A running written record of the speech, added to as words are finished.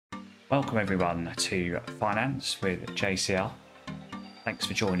Welcome everyone to Finance with JCL. Thanks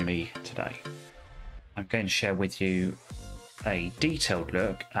for joining me today. I'm going to share with you a detailed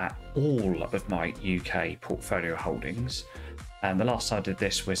look at all of my UK portfolio holdings. And the last time I did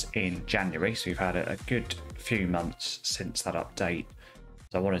this was in January, so we've had a good few months since that update.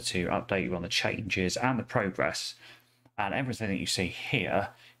 So I wanted to update you on the changes and the progress. And everything that you see here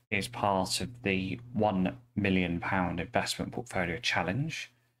is part of the £1 million investment portfolio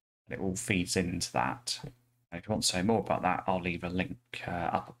challenge. It all feeds into that. If you want to know more about that, I'll leave a link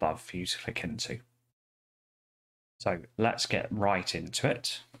up above for you to click into. So let's get right into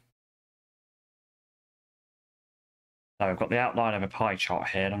it. So I've got the outline of a pie chart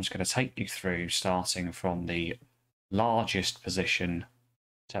here, and I'm just going to take you through starting from the largest position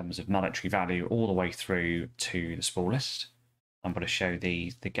in terms of monetary value all the way through to the smallest. I'm going to show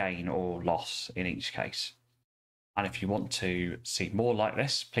the gain or loss in each case. And if you want to see more like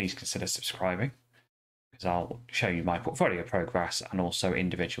this, please consider subscribing, because I'll show you my portfolio progress and also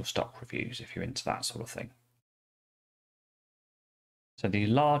individual stock reviews if you're into that sort of thing. So the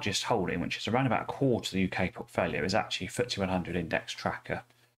largest holding, which is around about a quarter of the UK portfolio, is actually FTSE 100 index tracker.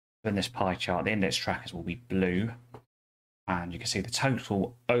 In this pie chart, the index trackers will be blue, and you can see the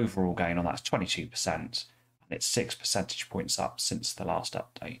total overall gain on that's 22%, and it's 6 percentage points up since the last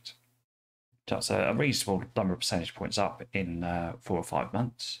update. So that's a reasonable number of percentage points up in 4 or 5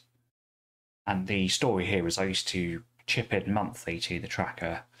 months. And the story here is I used to chip in monthly to the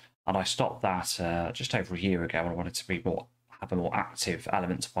tracker, and I stopped that just over a year ago, and I wanted to have a more active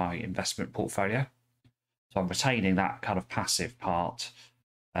element to my investment portfolio. So I'm retaining that kind of passive part,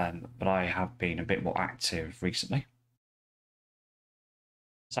 but I have been a bit more active recently.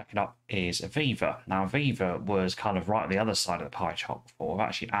 Second up is Aviva. Now, Aviva was kind of right on the other side of the pie chart before. I've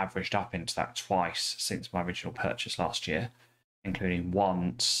actually averaged up into that twice since my original purchase last year, including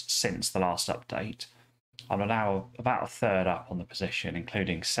once since the last update. I'm now about a third up on the position,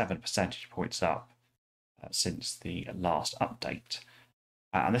 including 7 percentage points up since the last update.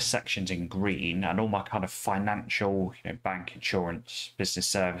 And this section's in green, and all my kind of financial, bank, insurance, business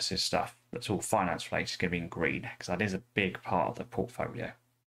services stuff that's all finance related is going to be in green, because that is a big part of the portfolio.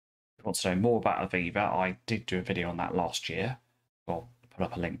 If you want to know more about Aviva, I did do a video on that last year. I'll put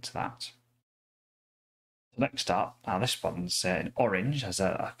up a link to that. Next up, now this one's in orange, has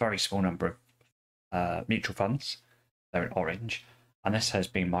a very small number of mutual funds. They're in orange, and this has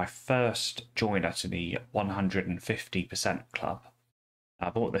been my first joiner to the 150% club. I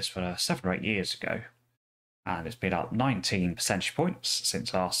bought this for 7 or 8 years ago, and it's been up 19 percentage points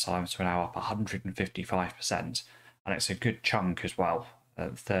since last time, so we're now up 155%, and it's a good chunk as well.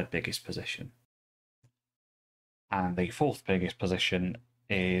 The third biggest position. And the fourth biggest position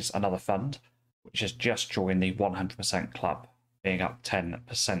is another fund, which has just joined the 100% club, being up 10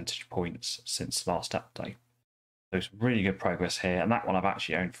 percentage points since the last update. There's really good progress here, and that one I've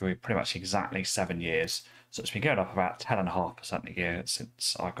actually owned for pretty much exactly 7 years. So it's been going up about 10.5% a year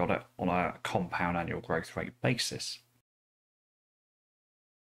since I got it on a compound annual growth rate basis.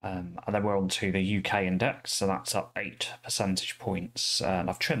 And then we're on to the UK index, so that's up 8 percentage points, and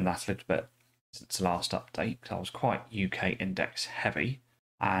I've trimmed that a little bit since the last update because I was quite UK index heavy.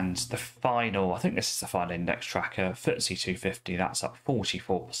 And the final, I think this is the final index tracker, FTSE 250, that's up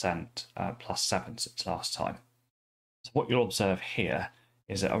 44%, plus 7 since last time. So what you'll observe here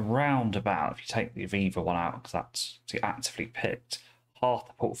is that around about, if you take the Aviva one out, because that's actively picked, half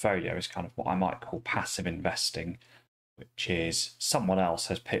the portfolio is kind of what I might call passive investing, which is someone else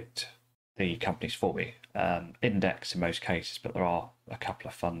has picked the companies for me. Index in most cases, but there are a couple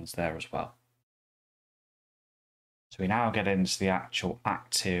of funds there as well. So we now get into the actual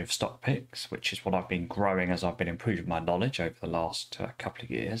active stock picks, which is what I've been growing as I've been improving my knowledge over the last couple of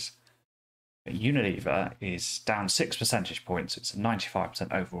years. Unilever is down 6 percentage points. It's a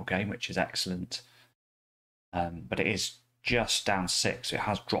 95% overall gain, which is excellent. But it is just down 6. So it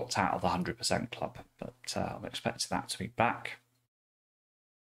has dropped out of the 100% club, but I'm expecting that to be back.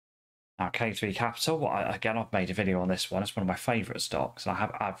 Now, K3 Capital, I've made a video on this one. It's one of my favourite stocks, and I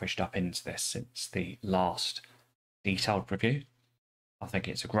have averaged up into this since the last detailed review. I think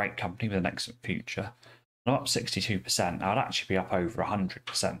it's a great company with an excellent future. I'm up 62%. I'd actually be up over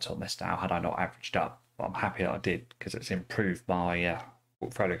 100% on this now had I not averaged up. But I'm happy that I did because it's improved my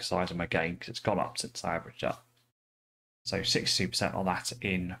portfolio size and my gain because it's gone up since I averaged up. So 62% on that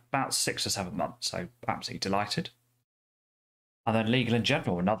in about 6 or 7 months. So absolutely delighted. And then Legal &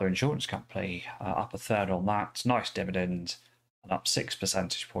 General, another insurance company, up a third on that. Nice dividend and up 6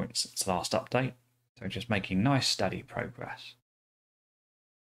 percentage points since the last update. So just making nice steady progress.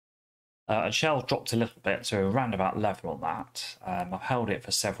 And Shell dropped a little bit, so around about level on that. I've held it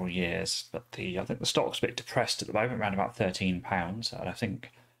for several years, but I think the stock's a bit depressed at the moment, around about £13, and I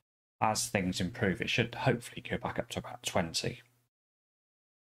think as things improve, it should hopefully go back up to about 20.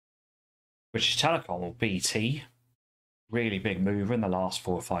 British Telecom, or BT, really big mover in the last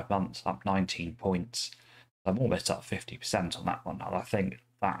 4 or 5 months, up 19 points. I'm almost up 50% on that one, and I think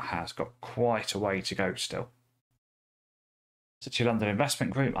that has got quite a way to go still. City London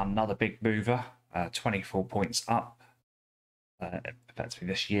Investment Group, another big mover, 24 points up, effectively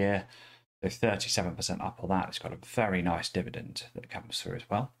this year. So 37% up on that. It's got a very nice dividend that comes through as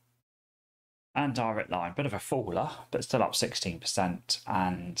well. And Direct Line, bit of a faller, but still up 16%.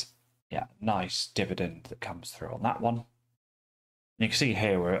 And yeah, nice dividend that comes through on that one. You can see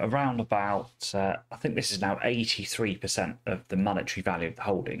here we're around about, I think this is now 83% of the monetary value of the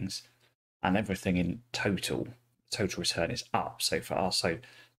holdings, and everything in total return is up so far. So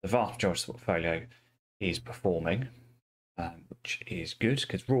the vast majority of the portfolio is performing, which is good,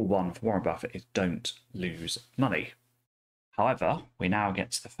 because rule one for Warren Buffett is don't lose money. However, we now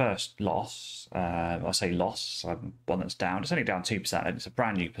get to the first loss. I say loss, one that's down. It's only down 2%, and it's a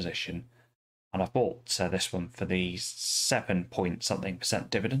brand new position. And I've bought this one for the 7-point-something%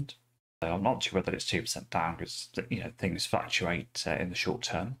 dividend. So I'm not sure whether it's 2% down, because things fluctuate in the short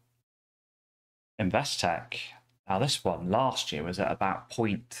term. Investec. Now this one last year was at about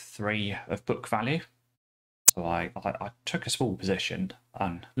 0.3 of book value. So I took a small position,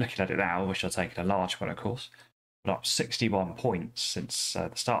 and looking at it now, I wish I'd taken a large one, of course. But up 61 points since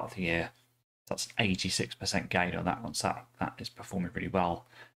the start of the year. That's an 86% gain on that one. So that is performing really well.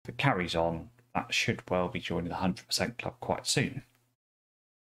 If it carries on, that should well be joining the 100% club quite soon.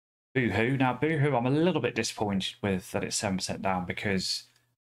 Boohoo. Now, Boohoo, I'm a little bit disappointed with that it's 7% down, because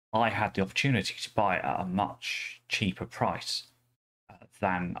I had the opportunity to buy it at a much cheaper price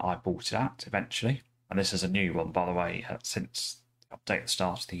than I bought it at eventually. And this is a new one, by the way, since the update at the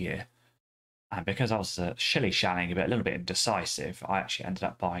start of the year. And because I was shilly-shallying a little bit indecisive, I actually ended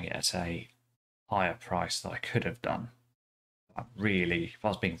up buying it at a higher price than I could have done. Really, if I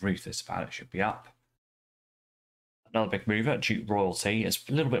was being ruthless about it, it should be up. Another big mover, Duke Royalty, is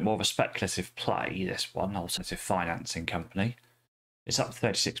a little bit more of a speculative play, this one, alternative financing company. It's up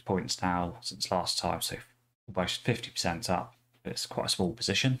 36 points now since last time, so almost 50% up. It's quite a small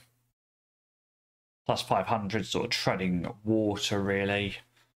position. Plus 500, sort of treading water, really.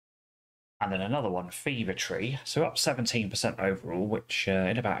 And then another one, Fever Tree, so up 17% overall, which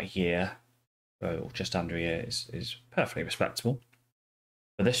in about a year, or just under a year, is perfectly respectable.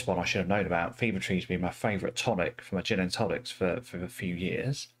 But this one I should have known about. Fever Tree's been my favourite tonic for my gin and tonics for a few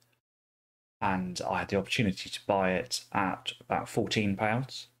years. And I had the opportunity to buy it at about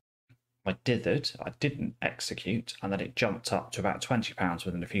 £14. I dithered, I didn't execute, and then it jumped up to about £20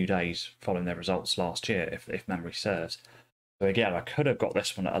 within a few days following their results last year, if memory serves. So again, I could have got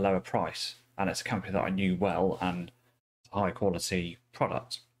this one at a lower price, and it's a company that I knew well and a high quality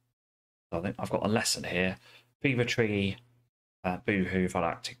product. So I think I've got a lesson here. Fever Tree, Boohoo, if I'd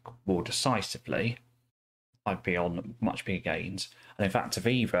acted more decisively, I'd be on much bigger gains. And in fact,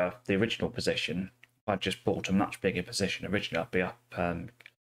 Aviva, the original position, if I'd just bought a much bigger position originally, I'd be up,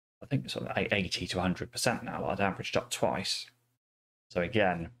 I think, sort of 80 to 100% now. I'd averaged up twice. So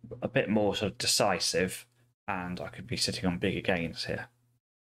again, a bit more sort of decisive, and I could be sitting on bigger gains here.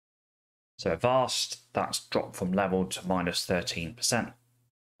 So Vast, that's dropped from level to minus 13%.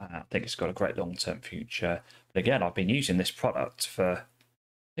 I think it's got a great long-term future. But again, I've been using this product for, I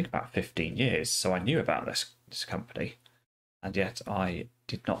think, about 15 years, so I knew about this company. And yet I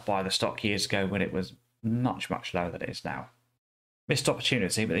did not buy the stock years ago when it was much, much lower than it is now. Missed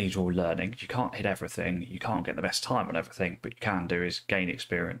opportunity, but these are all learning. You can't hit everything. You can't get the best time on everything, but you can do is gain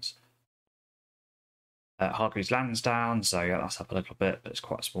experience. Hargreaves Lansdowne, so yeah, that's up a little bit, but it's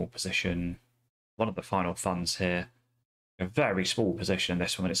quite a small position. One of the final funds here, a very small position in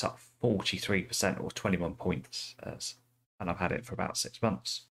this one, it's up 43% or 21 points, and I've had it for about 6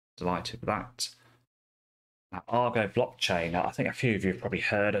 months. Delighted with that. Now, Argo Blockchain, I think a few of you have probably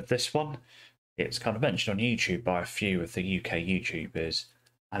heard of this one. It's kind of mentioned on YouTube by a few of the UK YouTubers,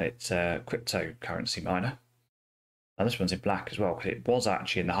 and it's a cryptocurrency miner. And this one's in black as well, because it was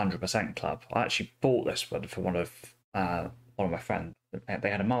actually in the 100% club. I actually bought this one for one of my friends. They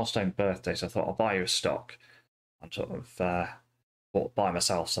had a milestone birthday, so I thought I'll buy you a stock. And sort of bought by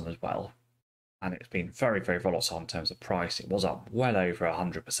myself some as well. And it's been very, very volatile in terms of price. It was up well over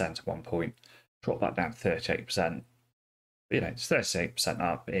 100% at one point, dropped back down to 38%. But, it's 38%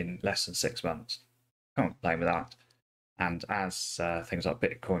 up in less than 6 months. Can't complain with that. And as things like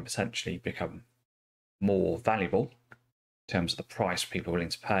Bitcoin potentially become more valuable in terms of the price people are willing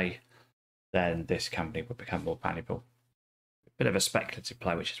to pay, then this company would become more valuable. Bit of a speculative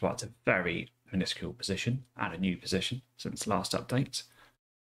play, which is why it's a very minuscule position and a new position since the last update.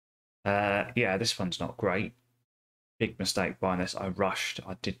 Yeah, this one's not great. Big mistake buying this. I rushed.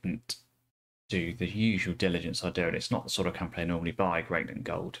 I didn't do the usual diligence I do, and it's not the sort of company I normally buy, Greatland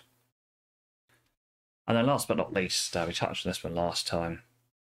Gold. And then last but not least, we touched on this one last time.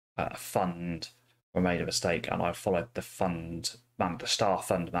 A fund made a mistake, and I followed the star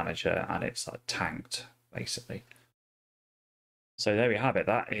fund manager, and it's like tanked basically. So there we have it.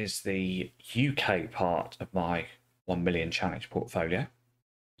 That is the UK part of my 1 million challenge portfolio.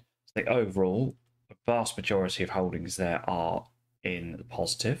 So the overall, the vast majority of holdings there are in the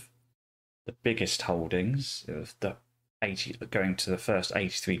positive. The biggest holdings, the 80 going to the first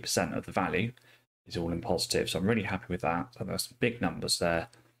 83% of the value, is all in positive. So I'm really happy with that. So there's some big numbers there.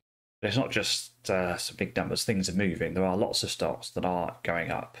 But it's not just some big numbers. Things are moving. There are lots of stocks that are going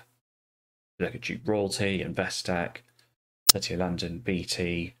up. Look at Duke Royalty, Investec, City of London,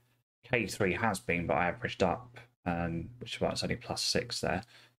 BT. K3 has been, but I averaged up, which is why it's only +6 there.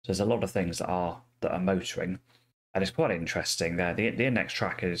 So there's a lot of things that are motoring, and it's quite interesting there. The index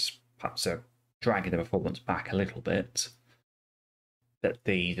trackers perhaps are dragging the performance back a little bit, but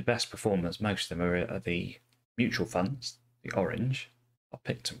the best performers, most of them are the mutual funds, the orange. I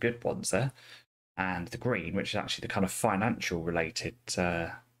picked some good ones there, and the green, which is actually the kind of financial related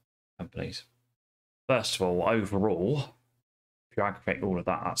companies. First of all, overall, if you aggregate all of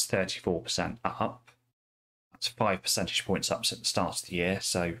that, that's 34% up. That's 5 percentage points up since the start of the year.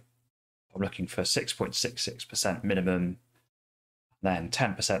 So I'm looking for 6.66% minimum, then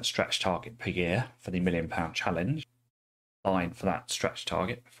 10% stretch target per year for the £1 million challenge. 9 for that stretch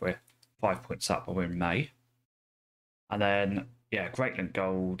target if we're 5 points up when we're in May. And then, yeah, Greatland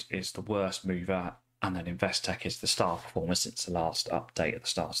Gold is the worst mover, and then Investec is the star performer since the last update at the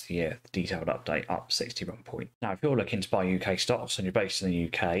start of the year, the detailed update, up 61 points. Now, if you're looking to buy UK stocks and you're based in the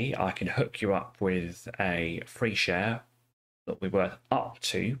UK, I can hook you up with a free share that will be worth up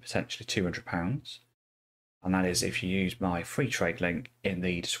to potentially £200. And that is if you use my free trade link in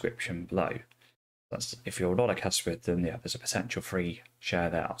the description below. That's if you're not a customer, then yeah, there's a potential free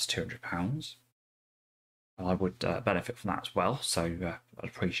share there up to £200. I would benefit from that as well, so I'd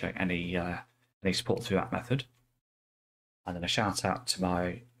appreciate any support through that method. And then a shout out to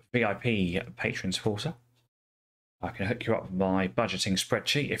my VIP patron supporter. I can hook you up with my budgeting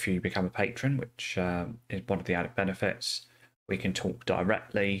spreadsheet if you become a patron, which is one of the added benefits. We can talk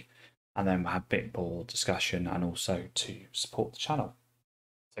directly, and then we'll have a bit more discussion, and also to support the channel.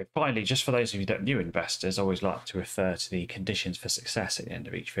 So finally, just for those of you that are new investors, I always like to refer to the conditions for success at the end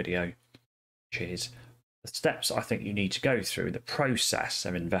of each video, which is the steps I think you need to go through, the process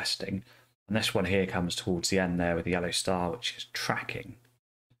of investing. And this one here comes towards the end there with the yellow star, which is tracking.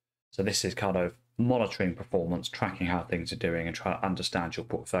 So this is kind of monitoring performance, tracking how things are doing, and trying to understand your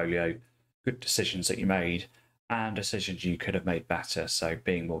portfolio, good decisions that you made, and decisions you could have made better. So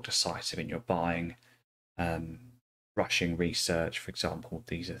being more decisive in your buying, rushing research, for example.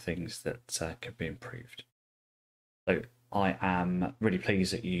 These are things that could be improved. So I am really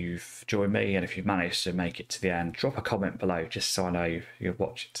pleased that you've joined me, and if you've managed to make it to the end, drop a comment below just so I know you've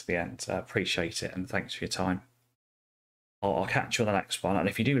watched it to the end. I appreciate it, and thanks for your time. I'll catch you on the next one, and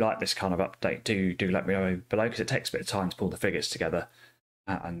if you do like this kind of update, do let me know below, because it takes a bit of time to pull the figures together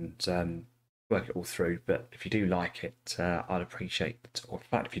and work it all through. But if you do like it, I'd appreciate it. Or in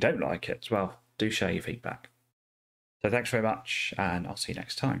fact, if you don't like it as well, do share your feedback. So thanks very much, and I'll see you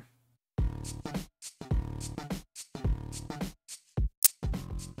next time.